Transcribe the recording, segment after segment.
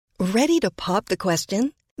Ready to pop the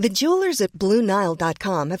question? The jewelers at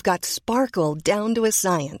BlueNile.com have got sparkle down to a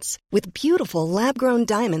science with beautiful lab-grown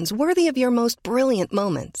diamonds worthy of your most brilliant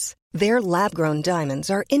moments. Their lab-grown diamonds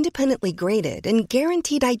are independently graded and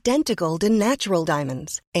guaranteed identical to natural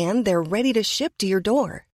diamonds, and they're ready to ship to your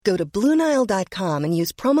door. Go to BlueNile.com and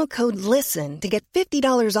use promo code LISTEN to get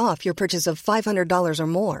 $50 off your purchase of $500 or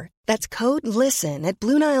more. That's code LISTEN at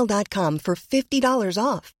BlueNile.com for $50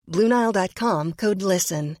 off. BlueNile.com, code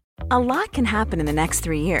LISTEN. A lot can happen in the next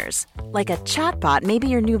 3 years. Like a chatbot may be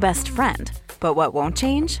your new best friend. But what won't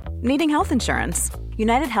change? Needing health insurance.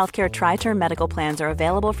 United Healthcare Tri-Term Medical Plans are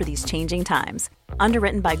available for these changing times.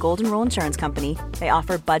 Underwritten by Golden Rule Insurance Company, they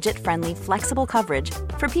offer budget-friendly, flexible coverage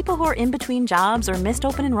for people who are in between jobs or missed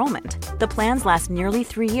open enrollment. The plans last nearly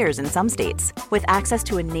 3 years in some states, with access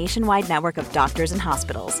to a nationwide network of doctors and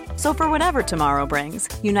hospitals. So for whatever tomorrow brings,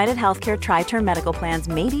 United Healthcare Tri-Term Medical Plans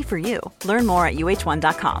may be for you. Learn more at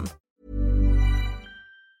uh1.com.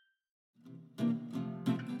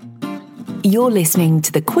 You're listening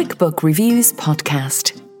to the QuickBook Reviews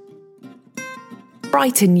podcast.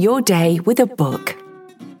 Brighten your day with a book.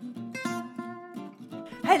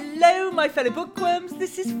 Hello, my fellow bookworms.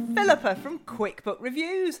 This is Philippa from QuickBook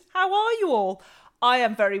Reviews. How are you all? I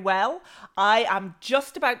am very well. I am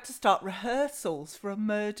just about to start rehearsals for a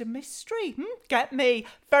murder mystery. Get me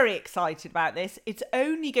very excited about this. It's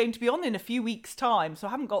only going to be on in a few weeks' time, so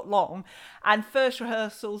I haven't got long. And first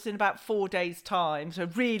rehearsals in about 4 days' time, so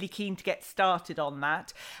really keen to get started on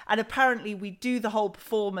that. And apparently we do the whole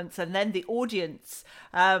performance, and then the audience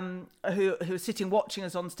who are sitting watching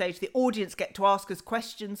us on stage, the audience get to ask us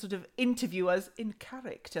questions, sort of interview us in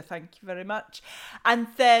character, thank you very much. And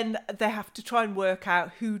then they have to try and work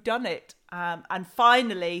out who done it. And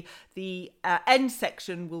finally, the end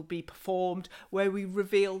section will be performed where we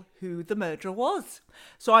reveal who the murderer was.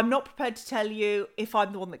 So I'm not prepared to tell you if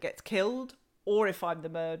I'm the one that gets killed or if I'm the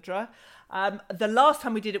murderer. The last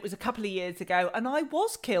time we did it was a couple of years ago, and I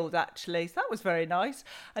was killed, actually, so that was very nice.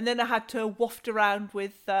 And then I had to waft around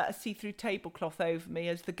with a see-through tablecloth over me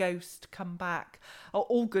as the ghost come back. Oh,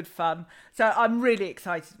 all good fun. So I'm really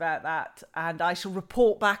excited about that, and I shall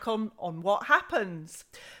report back on what happens.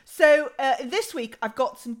 So this week I've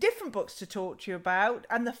got some different books to talk to you about,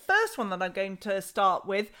 and the first one that I'm going to start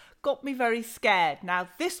with got me very scared. Now,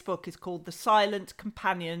 this book is called The Silent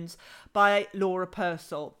Companions by Laura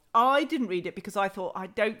Purcell. I didn't read it because I thought, I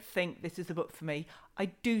don't think this is a book for me. I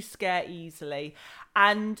do scare easily.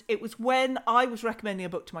 And it was when I was recommending a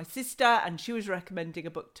book to my sister and she was recommending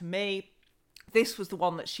a book to me. This was the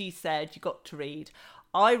one that she said you got to read.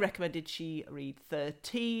 I recommended she read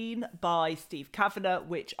 13 by Steve Kavanagh,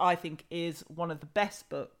 which I think is one of the best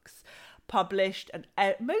books published, and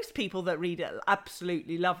most people that read it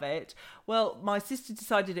absolutely love it. Well, my sister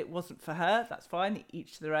decided it wasn't for her. That's fine,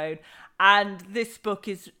 each to their own. And this book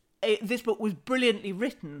was brilliantly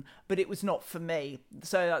written, but it was not for me.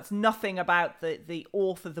 So that's nothing about the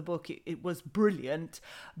author of the book. It was brilliant,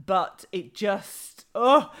 but it just,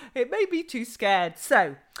 it made me too scared.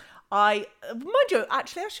 So mind you,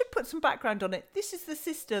 actually, I should put some background on it. This is the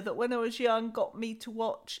sister that when I was young got me to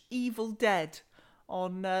watch Evil Dead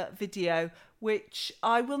on video, which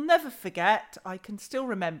I will never forget. I can still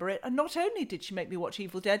remember it. And not only did she make me watch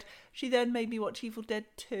Evil Dead, she then made me watch Evil Dead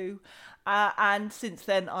 2. And since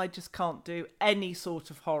then, I just can't do any sort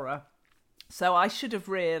of horror. So I should have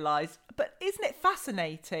realised. But isn't it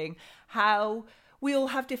fascinating how we all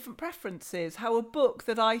have different preferences? How a book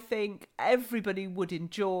that I think everybody would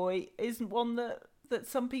enjoy isn't one that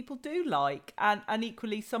some people do like. And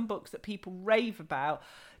equally, some books that people rave about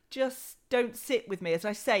just don't sit with me. As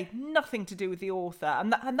I say, nothing to do with the author.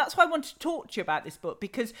 And that's why I want to talk to you about this book,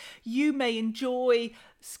 because you may enjoy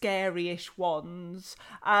scary-ish ones.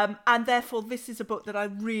 And therefore, this is a book that I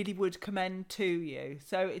really would commend to you.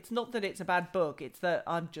 So it's not that it's a bad book. It's that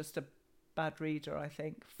I'm just a bad reader, I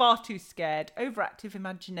think. Far too scared. Overactive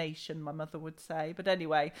imagination, my mother would say. But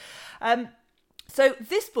anyway, so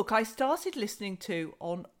this book I started listening to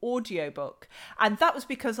on audiobook, and that was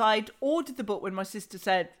because I'd ordered the book when my sister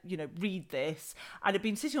said, read this, and it'd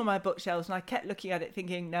been sitting on my bookshelves, and I kept looking at it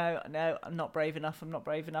thinking, no, I'm not brave enough.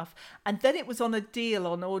 And then it was on a deal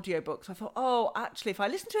on audiobooks. I thought, actually, if I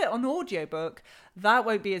listen to it on audiobook, that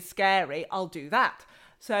won't be as scary. I'll do that.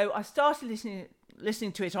 So I started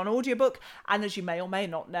listening to it on audiobook, and as you may or may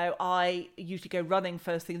not know, I usually go running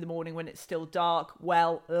first thing in the morning when it's still dark.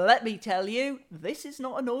 Well, let me tell you, this is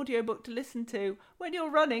not an audiobook to listen to when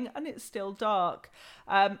you're running and it's still dark.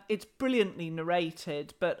 It's brilliantly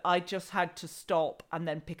narrated, but I just had to stop and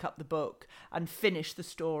then pick up the book and finish the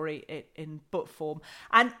story in book form.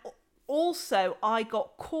 And Also, I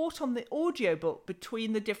got caught on the audiobook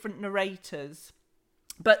between the different narrators.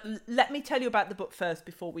 But let me tell you about the book first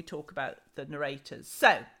before we talk about the narrators.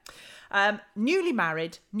 So, newly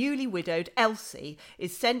married, newly widowed Elsie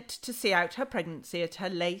is sent to see out her pregnancy at her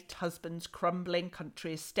late husband's crumbling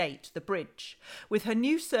country estate, the Bridge. With her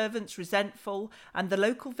new servants resentful and the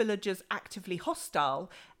local villagers actively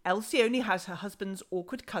hostile, Elsie only has her husband's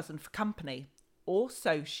awkward cousin for company. Or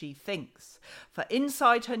so she thinks, for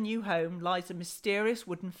inside her new home lies a mysterious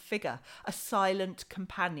wooden figure, a silent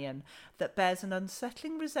companion that bears an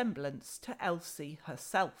unsettling resemblance to Elsie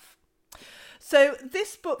herself. So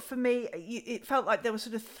this book for me, it felt like there were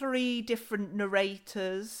sort of three different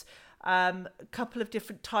narrators, a couple of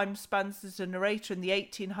different time spans. There's a narrator in the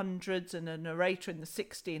 1800s and a narrator in the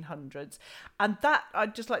 1600s. And that,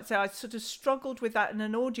 I'd just like to say, I sort of struggled with that in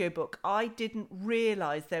an audiobook. I didn't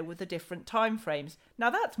realise there were the different time frames. Now,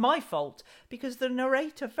 that's my fault, because the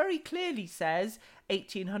narrator very clearly says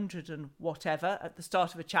 1800 and whatever at the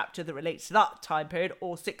start of a chapter that relates to that time period,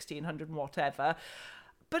 or 1600 and whatever.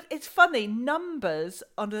 But it's funny, numbers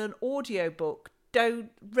on an audiobook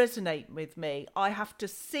don't resonate with me. I have to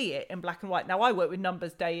see it in black and white. Now, I work with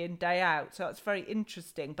numbers day in, day out, so that's very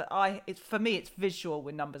interesting. But for me, it's visual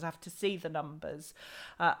with numbers. I have to see the numbers.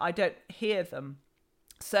 I don't hear them.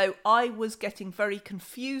 So I was getting very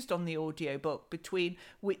confused on the audiobook between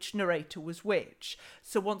which narrator was which.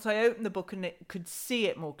 So once I opened the book and could see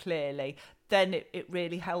it more clearly, then it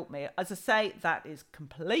really helped me. As I say, that is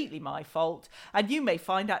completely my fault. And you may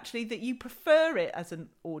find actually that you prefer it as an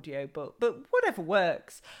audiobook, but whatever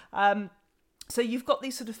works. So you've got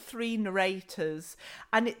these sort of three narrators,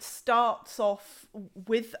 and it starts off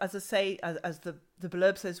with, as I say, as the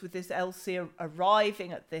blurb says, with this Elsie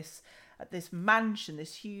arriving at this mansion,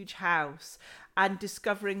 this huge house, and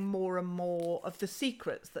discovering more and more of the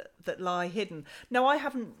secrets that lie hidden. Now, I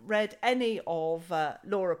haven't read any of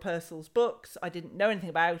Laura Purcell's books. I didn't know anything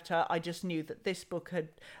about her. I just knew that this book had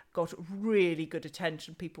got really good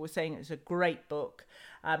attention. People were saying it was a great book,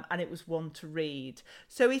 and it was one to read.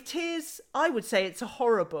 So it is, I would say it's a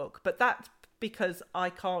horror book, but that's because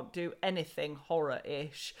I can't do anything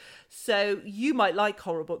horror-ish. So you might like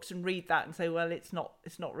horror books and read that and say, well, it's not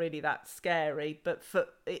really that scary. But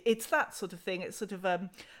it's that sort of thing. It's sort of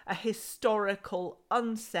a historical,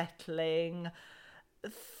 unsettling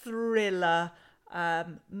thriller,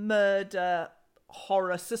 murder,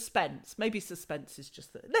 horror, suspense. Maybe suspense is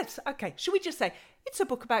just should we just say it's a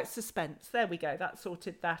book about suspense? There we go. That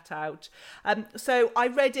sorted that out. So I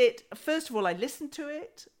read it. First of all, I listened to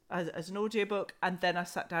it as an audiobook, and then I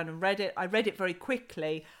sat down and read it. I read it very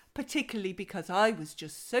quickly, particularly because I was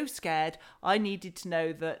just so scared. I needed to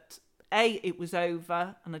know that A, it was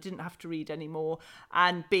over and I didn't have to read anymore,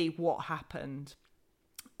 and B, what happened.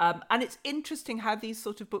 And it's interesting how these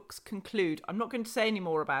sort of books conclude. I'm not going to say any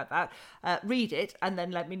more about that. Read it and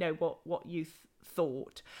then let me know what you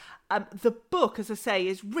thought. The book, as I say,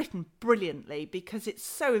 is written brilliantly because it's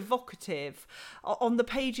so evocative. On the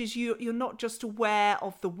pages, you're not just aware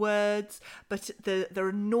of the words, but there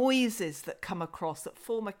are noises that come across that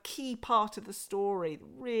form a key part of the story,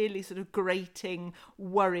 really sort of grating,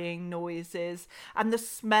 worrying noises, and the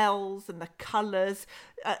smells and the colours.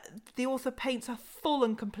 The author paints a full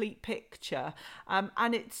and complete picture,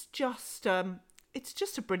 and it's just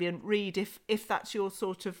a brilliant read if that's your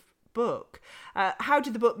sort of book. How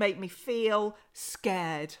did the book make me feel?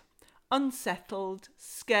 Scared, unsettled,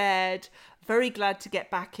 scared, very glad to get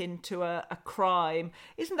back into a crime.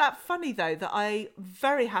 Isn't that funny though, that I'm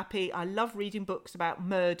very happy. I love reading books about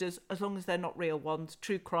murders as long as they're not real ones.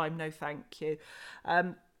 True crime, no thank you.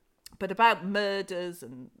 But about murders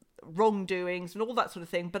and wrongdoings and all that sort of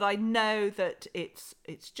thing, but I know that it's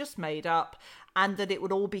just made up and that it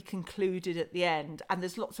would all be concluded at the end, and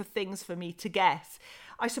there's lots of things for me to guess.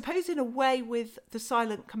 I suppose in a way with The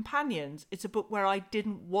Silent Companions, it's a book where I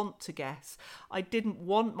didn't want to guess. I didn't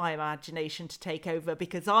want my imagination to take over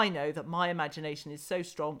because I know that my imagination is so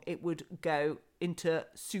strong it would go into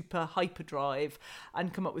super hyperdrive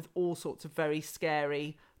and come up with all sorts of very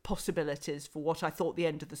scary possibilities for what I thought the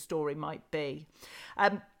end of the story might be.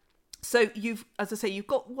 So you've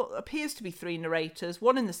got what appears to be three narrators,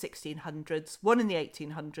 one in the 1600s, one in the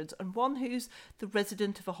 1800s, and one who's the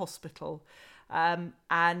resident of a hospital.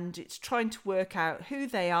 And it's trying to work out who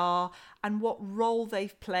they are and what role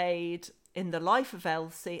they've played in the life of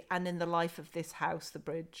Elsie and in the life of this house, the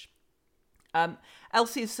Bridge.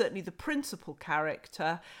 Elsie is certainly the principal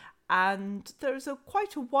character, and there's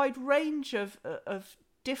quite a wide range of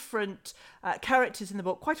different characters in the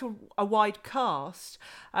book, quite a wide cast.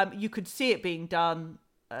 You could see it being done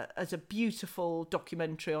as a beautiful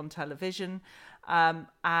documentary on television.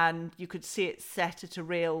 and you could see it set at a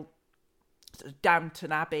real sort of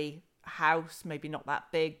Downton Abbey house, maybe not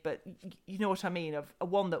that big, but you know what I mean, of a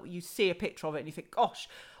one that you see a picture of it and you think, gosh,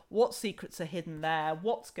 what secrets are hidden there?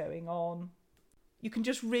 What's going on? You can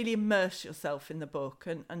just really immerse yourself in the book.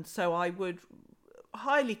 And so I would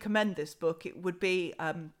highly commend this book. It would be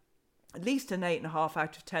at least an 8.5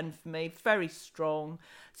 out of 10 for me. Very strong.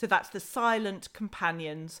 So that's The Silent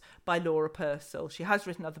Companions by Laura Purcell. She has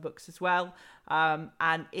written other books as well.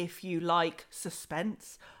 And if you like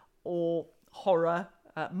suspense or horror,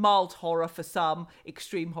 mild horror for some,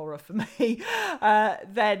 extreme horror for me,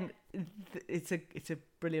 then it's a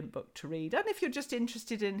brilliant book to read. And if you're just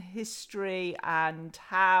interested in history and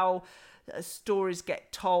how stories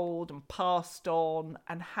get told and passed on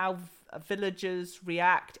and how villagers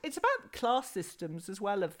react, it's about class systems as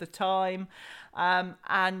well of the time,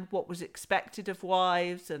 and what was expected of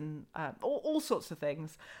wives, and all sorts of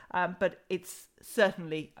things, but it's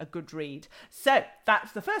certainly a good read. So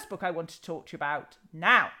that's the first book I want to talk to you about.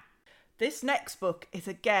 Now, this next book is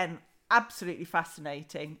again absolutely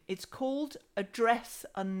fascinating. It's called Address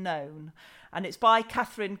Unknown, and it's by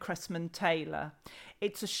Katherine Cressman Taylor.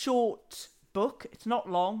 It's a short book. It's not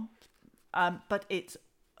long, but it's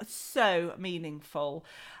so meaningful.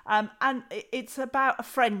 And it's about a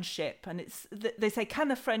friendship, and they say, can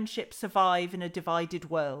a friendship survive in a divided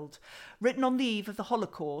world? Written on the eve of the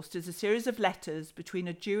Holocaust as a series of letters between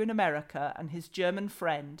a Jew in America and his German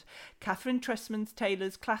friend, Katherine Cressman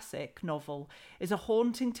Taylor's classic novel is a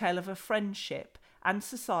haunting tale of a friendship and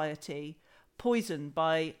society poisoned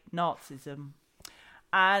by Nazism.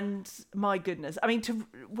 And my goodness, I mean,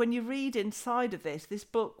 when you read inside of this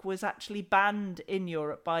book was actually banned in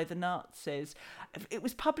Europe by the Nazis. It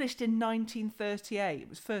was published in 1938. It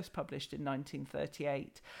was first published in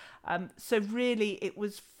 1938. So really, it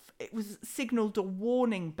was signalled a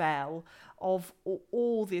warning bell of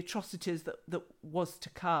all the atrocities that was to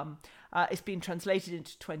come. It's been translated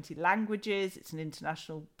into 20 languages. It's an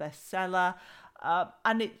international bestseller.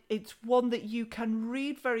 And it's one that you can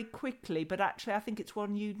read very quickly, but actually I think it's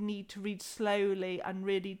one you need to read slowly and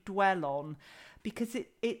really dwell on, because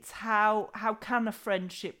it's how can a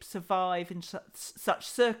friendship survive in such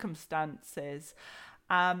circumstances,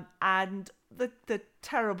 and the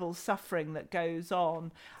terrible suffering that goes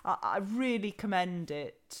on. I really commend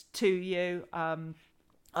it to you. I'm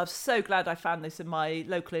so glad I found this in my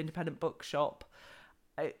local independent bookshop.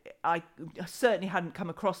 I certainly hadn't come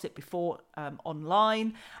across it before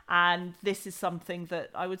online, and this is something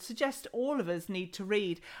that I would suggest all of us need to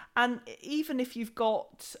read. And even if you've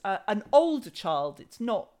got an older child, it's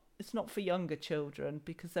not for younger children,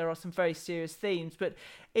 because there are some very serious themes. But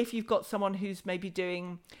if you've got someone who's maybe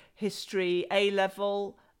doing history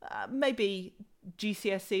A-level, maybe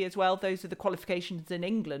GCSE as well, those are the qualifications in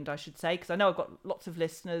England, I should say, because I know I've got lots of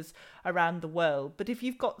listeners around the world. But if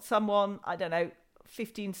you've got someone, I don't know,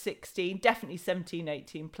 15, 16, definitely 17,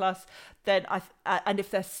 18 plus, then and if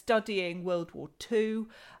they're studying World War II,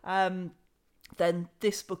 then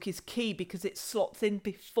this book is key, because it slots in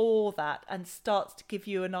before that and starts to give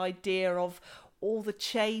you an idea of all the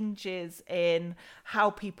changes in how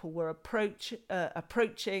people were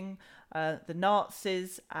approaching the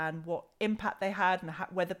Nazis, and what impact they had, and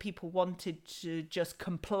whether people wanted to just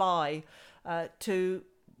comply to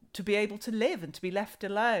be able to live and to be left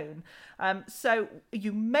alone. So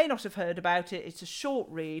you may not have heard about it. It's a short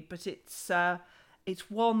read, but it's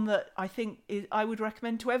one that I think I would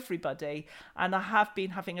recommend to everybody. And I have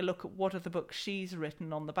been having a look at what other books she's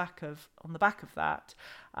written on the back of that,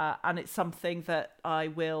 and it's something that I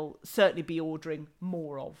will certainly be ordering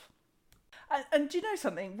more of. And do you know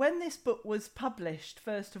something? When this book was published,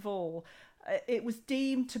 first of all, it was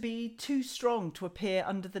deemed to be too strong to appear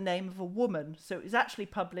under the name of a woman. So it was actually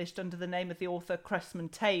published under the name of the author Cressman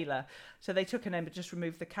Taylor. So they took a name but just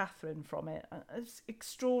removed the Catherine from it. It's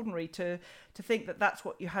extraordinary to think that that's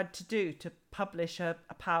what you had to do to publish a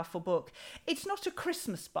powerful book. It's not a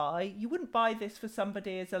Christmas buy. You wouldn't buy this for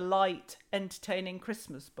somebody as a light, entertaining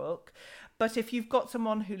Christmas book. But if you've got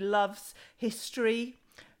someone who loves history,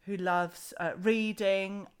 who loves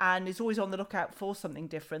reading, and is always on the lookout for something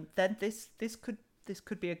different, then this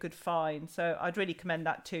could be a good find. So I'd really commend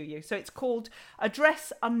that to you. So it's called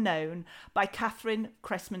Address Unknown by Katherine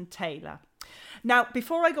Cressman Taylor. Now,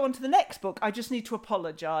 before I go on to the next book, I just need to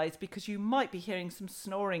apologise, because you might be hearing some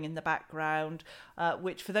snoring in the background,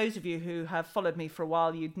 which for those of you who have followed me for a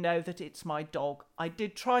while, you'd know that it's my dog. I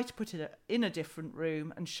did try to put it in a different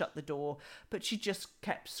room and shut the door, but she just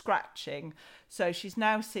kept scratching. So she's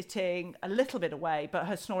now sitting a little bit away, but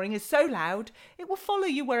her snoring is so loud, it will follow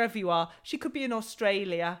you wherever you are. She could be in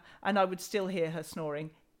Australia and I would still hear her snoring.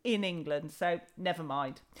 in England, so never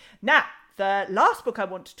mind. Now, the last book I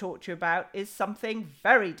want to talk to you about is something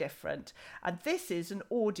very different, and this is an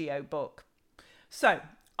audio book. So,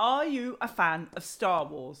 are you a fan of Star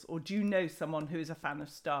Wars, or do you know someone who is a fan of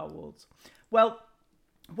Star Wars? Well,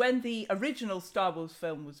 when the original Star Wars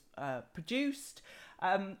film was produced,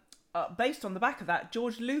 based on the back of that,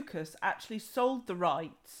 George Lucas actually sold the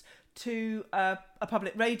rights to a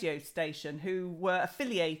public radio station who were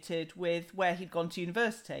affiliated with where he'd gone to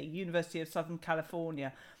University of Southern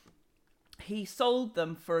California. He sold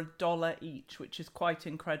them for $1 each, which is quite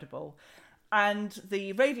incredible. And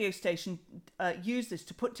the radio station used this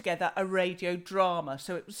to put together a radio drama.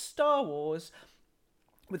 So it was Star Wars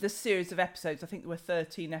with a series of episodes. I think there were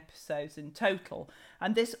 13 episodes in total.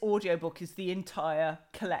 And this audiobook is the entire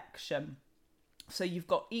collection. So you've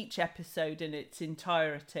got each episode in its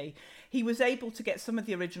entirety. He was able to get some of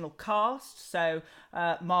the original cast. So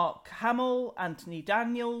Mark Hamill, Anthony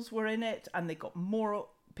Daniels were in it, and they got more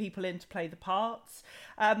people in to play the parts.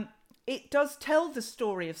 It does tell the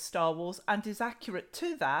story of Star Wars and is accurate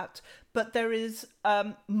to that, but there is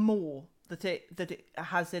more that it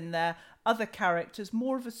has in there. Other characters,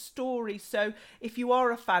 more of a story. So if you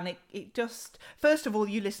are a fan, it just, first of all,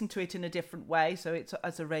 you listen to it in a different way. So it's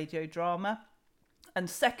as a radio drama. And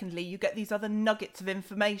secondly, you get these other nuggets of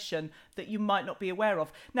information that you might not be aware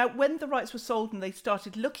of. Now, when the rights were sold and they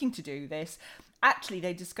started looking to do this, actually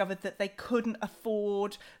they discovered that they couldn't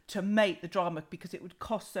afford to make the drama because it would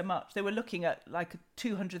cost so much. They were looking at like a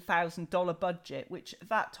 $200,000 budget, which at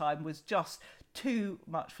that time was just too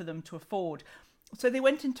much for them to afford. So they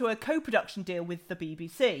went into a co-production deal with the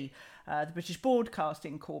BBC, the British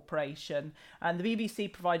Broadcasting Corporation, and the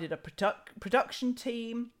BBC provided a production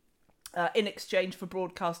team in exchange for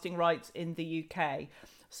broadcasting rights in the UK.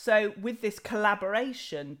 So with this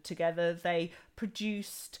collaboration together, they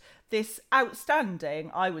produced this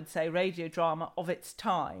outstanding, I would say, radio drama of its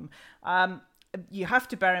time. You have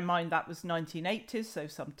to bear in mind that was 1980s, so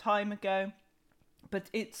some time ago. But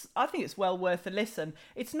I think it's well worth a listen.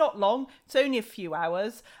 It's not long, it's only a few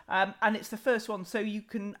hours, and it's the first one, so you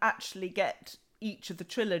can actually get each of the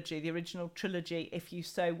trilogy, the original trilogy, if you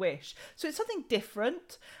so wish. So it's something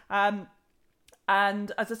different.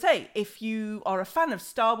 And as I say, if you are a fan of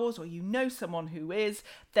Star Wars or you know someone who is,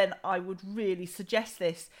 then I would really suggest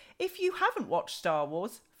this. If you haven't watched Star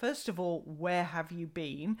Wars, first of all, where have you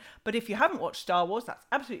been? But if you haven't watched Star Wars, that's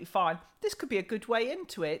absolutely fine. This could be a good way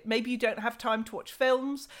into it. Maybe you don't have time to watch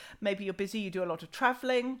films. Maybe you're busy, you do a lot of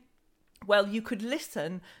travelling. Well, you could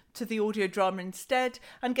listen to the audio drama instead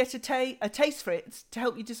and get a taste for it to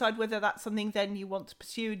help you decide whether that's something then you want to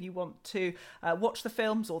pursue and you want to watch the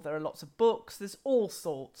films, or there are lots of books. There's all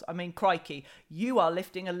sorts. I mean, crikey, you are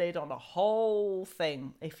lifting a lid on a whole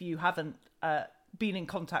thing if you haven't been in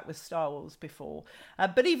contact with Star Wars before.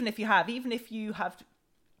 But even if you have,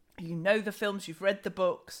 you know the films, you've read the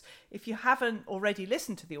books, if you haven't already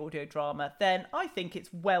listened to the audio drama, then I think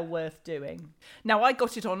it's well worth doing. Now, I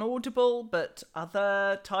got it on Audible, but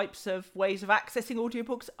other types of ways of accessing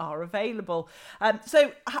audiobooks are available.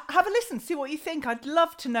 So have a listen, see what you think. I'd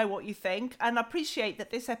love to know what you think, and I appreciate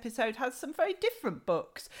that this episode has some very different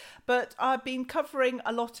books, but I've been covering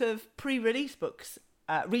a lot of pre-release books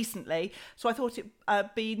recently, so I thought it'd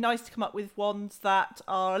be nice to come up with ones that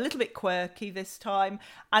are a little bit quirky this time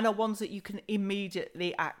and are ones that you can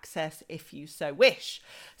immediately access if you so wish.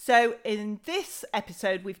 So in this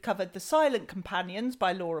episode we've covered The Silent Companions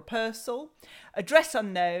by Laura Purcell, Address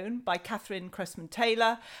Unknown by Catherine Cressman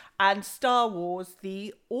Taylor, and Star Wars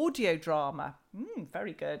the audio drama.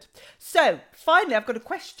 Very good. So finally I've got a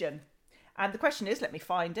question, and the question is, let me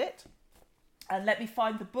find it. And let me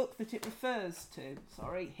find the book that it refers to.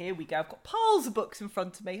 Sorry, here we go. I've got piles of books in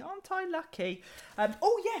front of me. Aren't I lucky?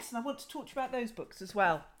 Oh, yes, and I want to talk to you about those books as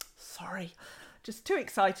well. Sorry, just too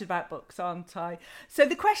excited about books, aren't I? So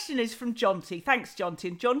the question is from Jonty. Thanks, Jonty.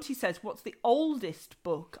 And Jonty says, what's the oldest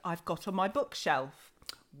book I've got on my bookshelf?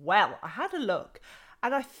 Well, I had a look,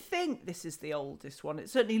 and I think this is the oldest one. It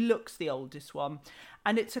certainly looks the oldest one.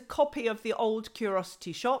 And it's a copy of The Old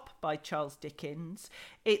Curiosity Shop by Charles Dickens.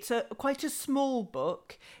 It's quite a small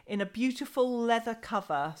book in a beautiful leather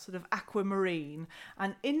cover, sort of aquamarine.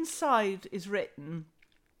 And inside is written,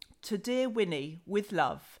 "To dear Winnie, with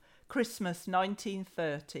love, Christmas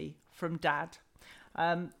 1930, from Dad."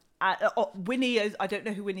 Winnie is, I don't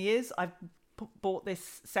know who Winnie is. I've bought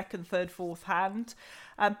this second, third, fourth hand.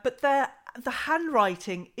 But there The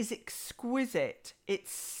handwriting is exquisite.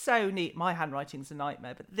 It's so neat. My handwriting's a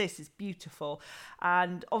nightmare, but this is beautiful,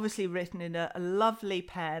 and obviously written in a lovely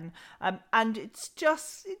pen. And it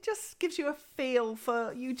just gives you a feel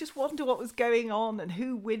for, you just wonder what was going on and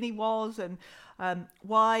who Winnie was, and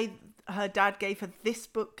why her dad gave her this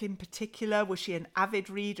book in particular. Was she an avid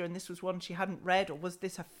reader and this was one she hadn't read, or was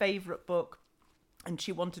this her favourite book and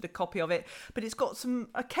she wanted a copy of it? But it's got some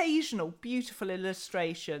occasional beautiful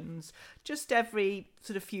illustrations. Just every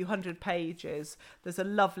sort of few hundred pages, there's a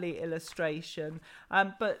lovely illustration.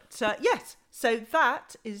 Yes, so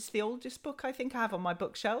that is the oldest book I think I have on my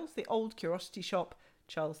bookshelves, The Old Curiosity Shop,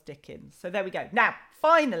 Charles Dickens. So there we go. Now,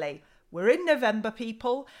 finally, we're in November,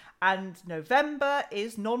 people, and November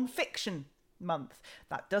is non-fiction month.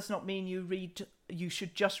 That does not mean you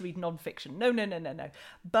should just read non-fiction. No.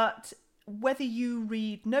 But whether you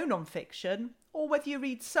read no non-fiction or whether you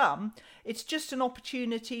read some, it's just an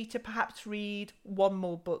opportunity to perhaps read one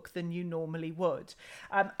more book than you normally would.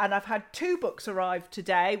 And I've had 2 books arrive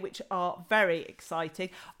today, which are very exciting.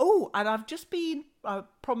 Oh, and I've just been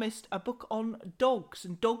promised a book on dogs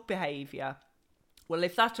and dog behaviour. Well,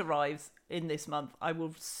 if that arrives in this month, I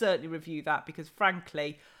will certainly review that, because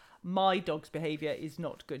frankly, my dog's behaviour is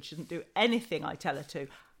not good. She doesn't do anything I tell her to.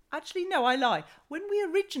 Actually, no, I lie. When we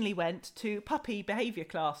originally went to puppy behaviour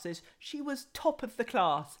classes, she was top of the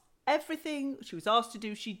class. Everything she was asked to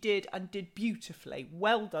do, she did, and did beautifully.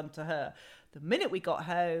 Well done to her. The minute we got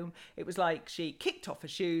home, it was like she kicked off her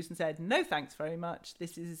shoes and said, no thanks very much.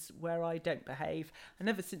 This is where I don't behave. And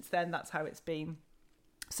ever since then, that's how it's been.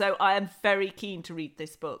 So I am very keen to read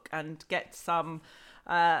this book and get some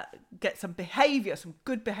behaviour, some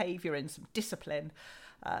good behaviour and some discipline.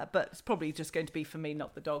 But it's probably just going to be for me,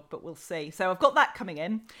 not the dog, but we'll see. So I've got that coming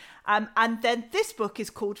in. And then this book is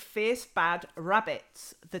called Fierce Bad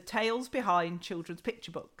Rabbits, The Tales Behind Children's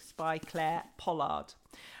Picture Books by Claire Pollard.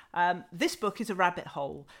 This book is a rabbit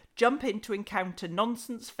hole. Jump in to encounter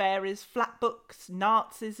nonsense fairies, flat books,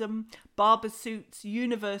 Nazism, barber suits,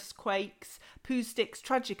 universe quakes, poo sticks,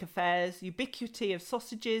 tragic affairs, ubiquity of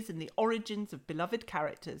sausages, and the origins of beloved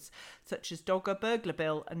characters such as Dogger, Burglar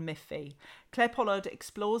Bill and Miffy. Claire Pollard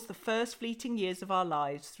explores the first fleeting years of our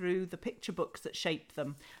lives through the picture books that shape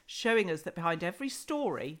them, showing us that behind every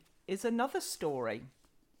story is another story.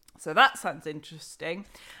 So that sounds interesting.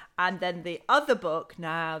 And then the other book,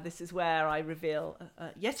 now this is where I reveal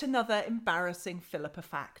yet another embarrassing Philippa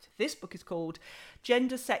fact. This book is called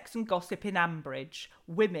Gender, Sex and Gossip in Ambridge,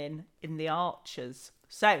 Women in the Archers.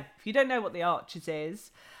 So if you don't know what the Archers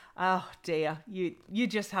is, oh dear, you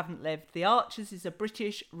just haven't lived. The Archers is a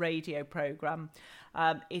British radio programme.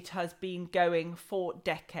 It has been going for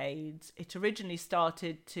decades. It originally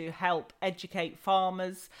started to help educate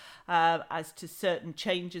farmers as to certain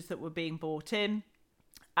changes that were being brought in.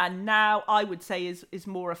 And now I would say is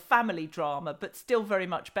more a family drama, but still very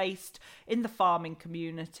much based in the farming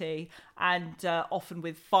community and often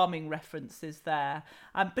with farming references there.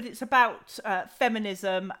 But it's about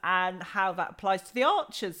feminism and how that applies to the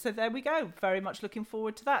Archers. So there we go. Very much looking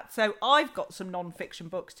forward to that. So I've got some non-fiction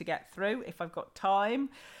books to get through if I've got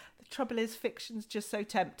time. The trouble is, fiction's just so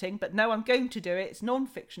tempting. But no, I'm going to do it. It's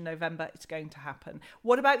non-fiction November. It's going to happen.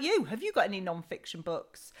 What about you? Have you got any non-fiction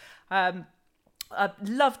books? I'd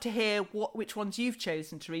love to hear which ones you've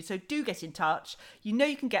chosen to read, so do get in touch. You know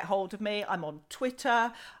you can get hold of me. I'm on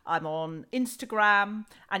Twitter, I'm on Instagram,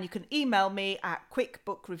 and you can email me at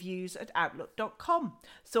quickbookreviews@outlook.com.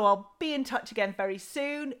 So I'll be in touch again very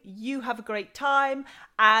soon. You have a great time,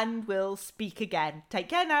 and we'll speak again. Take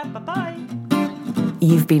care now. Bye-bye.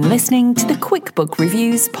 You've been listening to the Quick Book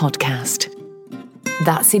Reviews podcast.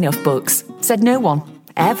 That's enough books, said no one,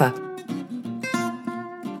 ever.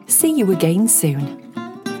 See you again soon.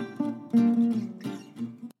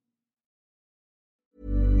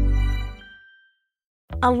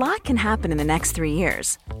 A lot can happen in the next 3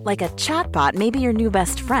 years. Like a chatbot may be your new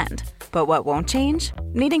best friend. But what won't change?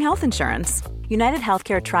 Needing health insurance. United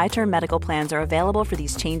Healthcare Tri-Term Medical Plans are available for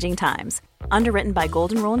these changing times. Underwritten by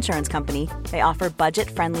Golden Rule Insurance Company, they offer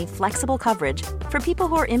budget-friendly, flexible coverage for people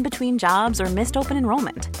who are in between jobs or missed open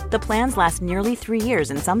enrollment. The plans last nearly 3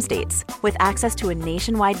 years in some states, with access to a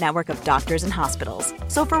nationwide network of doctors and hospitals.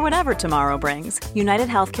 So for whatever tomorrow brings, United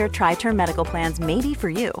Healthcare Tri-Term Medical Plans may be for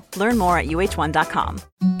you. Learn more at uh1.com.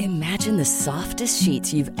 Imagine the softest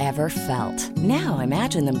sheets you've ever felt. Now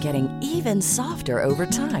imagine them getting even softer over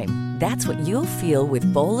time. That's what you'll feel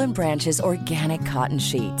with Boll & Branch's organic cotton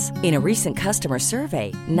sheets. In a recent customer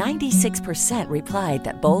survey, 96% replied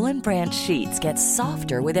that Boll & Branch sheets get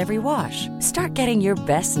softer with every wash. Start getting your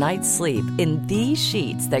best night's sleep in these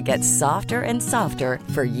sheets that get softer and softer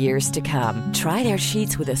for years to come. Try their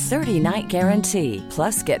sheets with a 30-night guarantee.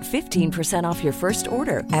 Plus, get 15% off your first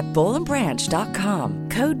order at bollandbranch.com.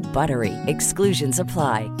 Code BUTTERY. Exclusions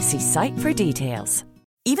apply. See site for details.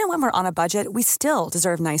 Even when we're on a budget, we still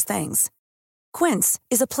deserve nice things. Quince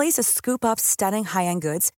is a place to scoop up stunning high-end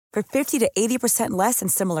goods for 50 to 80% less than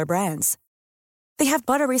similar brands. They have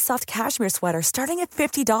buttery soft cashmere sweaters starting at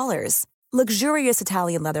 $50, luxurious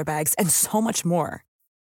Italian leather bags, and so much more.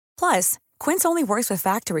 Plus, Quince only works with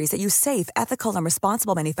factories that use safe, ethical, and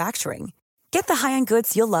responsible manufacturing. Get the high-end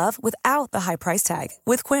goods you'll love without the high price tag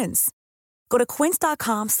with Quince. Go to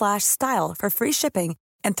quince.com/style for free shipping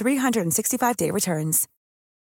and 365-day returns.